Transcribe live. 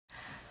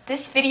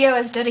This video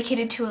is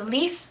dedicated to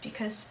Elise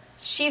because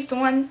she's the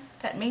one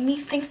that made me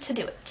think to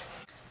do it.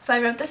 So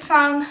I wrote this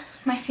song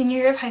my senior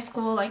year of high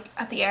school, like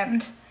at the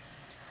end,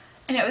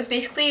 and it was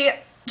basically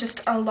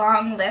just a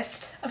long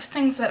list of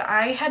things that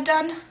I had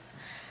done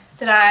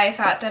that I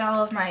thought that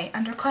all of my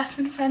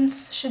underclassmen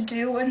friends should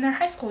do in their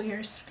high school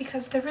years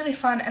because they're really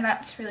fun and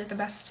that's really the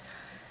best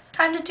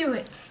time to do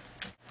it.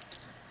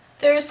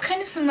 There's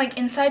kind of some like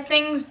inside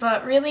things,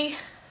 but really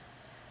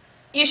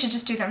you should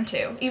just do them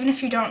too. Even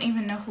if you don't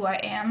even know who I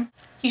am,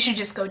 you should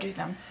just go do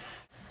them.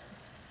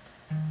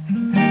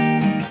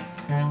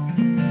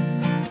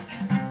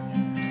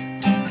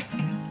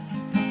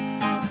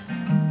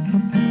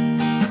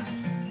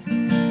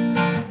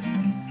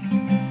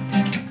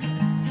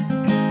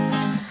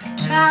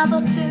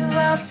 Travel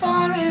to a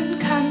foreign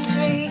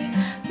country,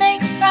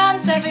 make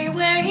friends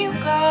everywhere you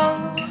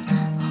go.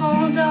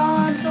 Hold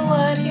on to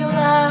what you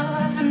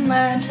love and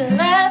learn to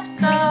let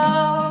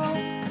go.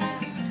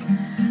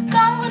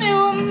 Go to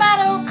a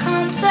metal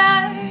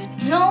concert,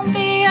 don't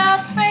be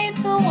afraid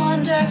to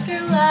wander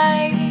through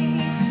life,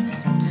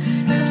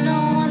 'cause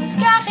no one's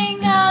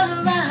getting out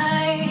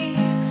alive.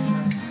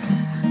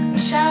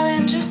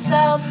 Challenge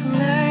yourself,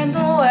 learn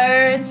the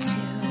words too.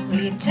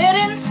 We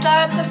didn't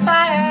start the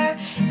fire,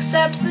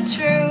 accept the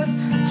truth,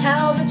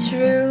 tell the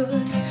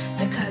truth,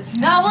 because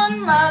no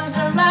one loves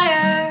a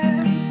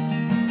liar.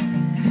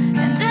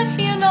 And if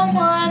you know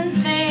one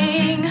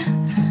thing,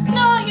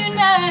 know your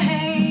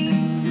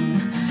name,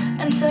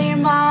 and tell your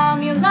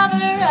mom you love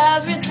her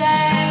every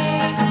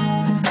day.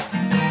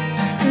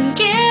 And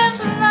give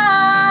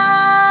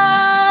love,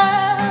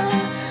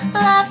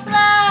 laugh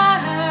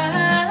loud,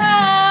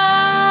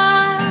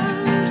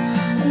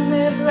 and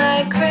live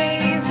like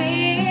crazy.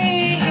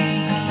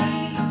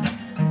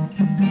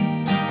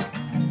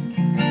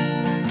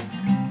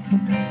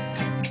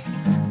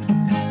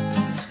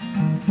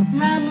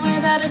 Run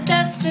without a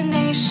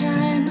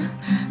destination,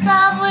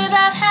 love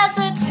without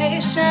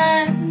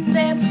hesitation,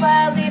 dance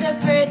wildly to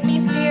Britney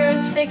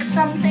Spears, fix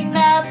something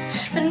that's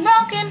been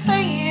broken for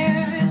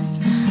years,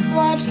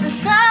 watch the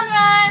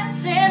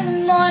sunrise in the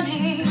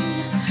morning,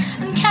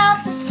 and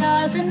count the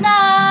stars at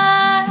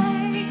night.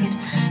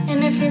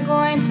 And if you're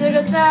going to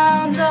go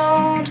down,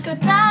 don't go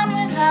down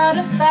without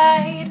a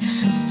fight.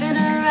 Spin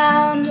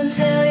around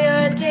until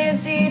you're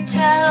dizzy,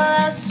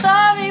 tell a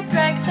story,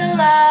 break the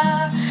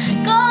law,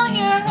 go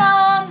your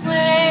own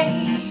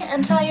way,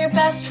 and tell your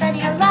best friend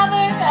you love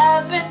her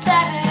every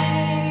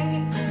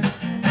day.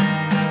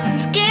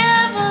 And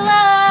give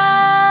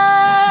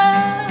love,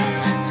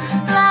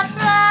 laugh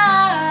loud,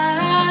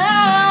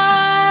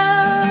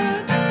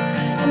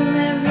 and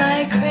live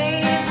like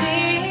crazy.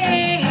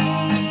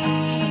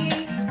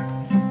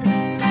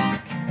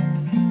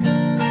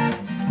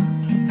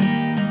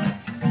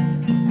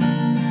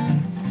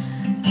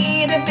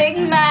 Eat a Big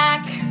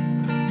Mac,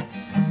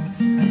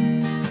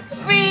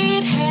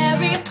 read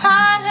Harry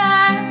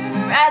Potter,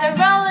 ride a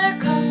roller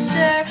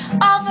coaster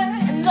over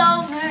and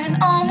over and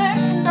over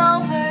and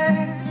over,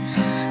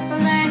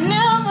 learn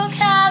new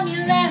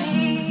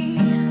vocabulary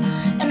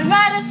and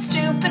write a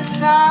stupid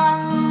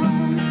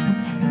song,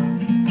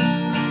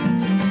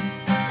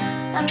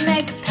 and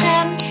make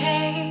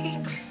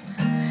pancakes,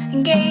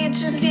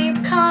 engage in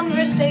deep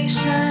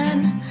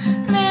conversation,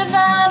 live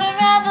out a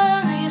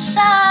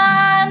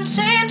revelation,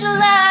 change a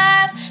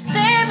life,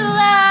 save a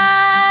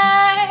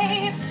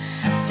life,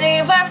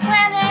 save our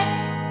planet,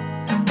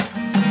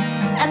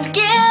 and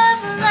give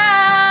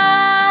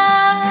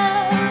love,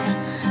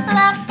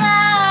 laugh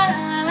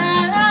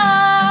loud,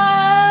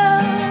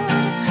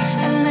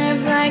 and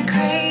live like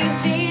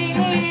crazy.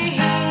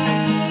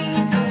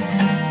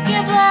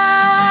 Give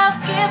love,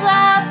 give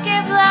love,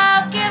 give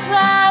love, give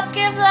love,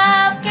 give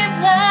love, give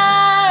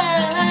love,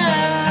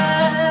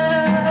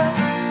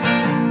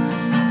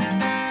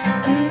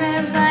 and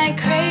live like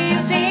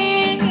crazy.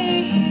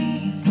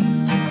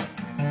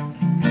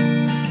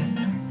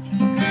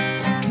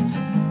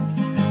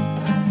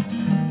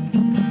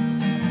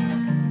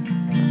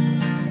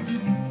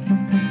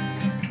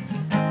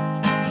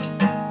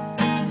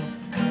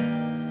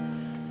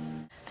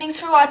 Thanks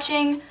for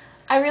watching.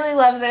 I really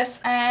love this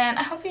and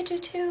I hope you do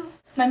too.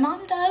 My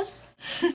mom does.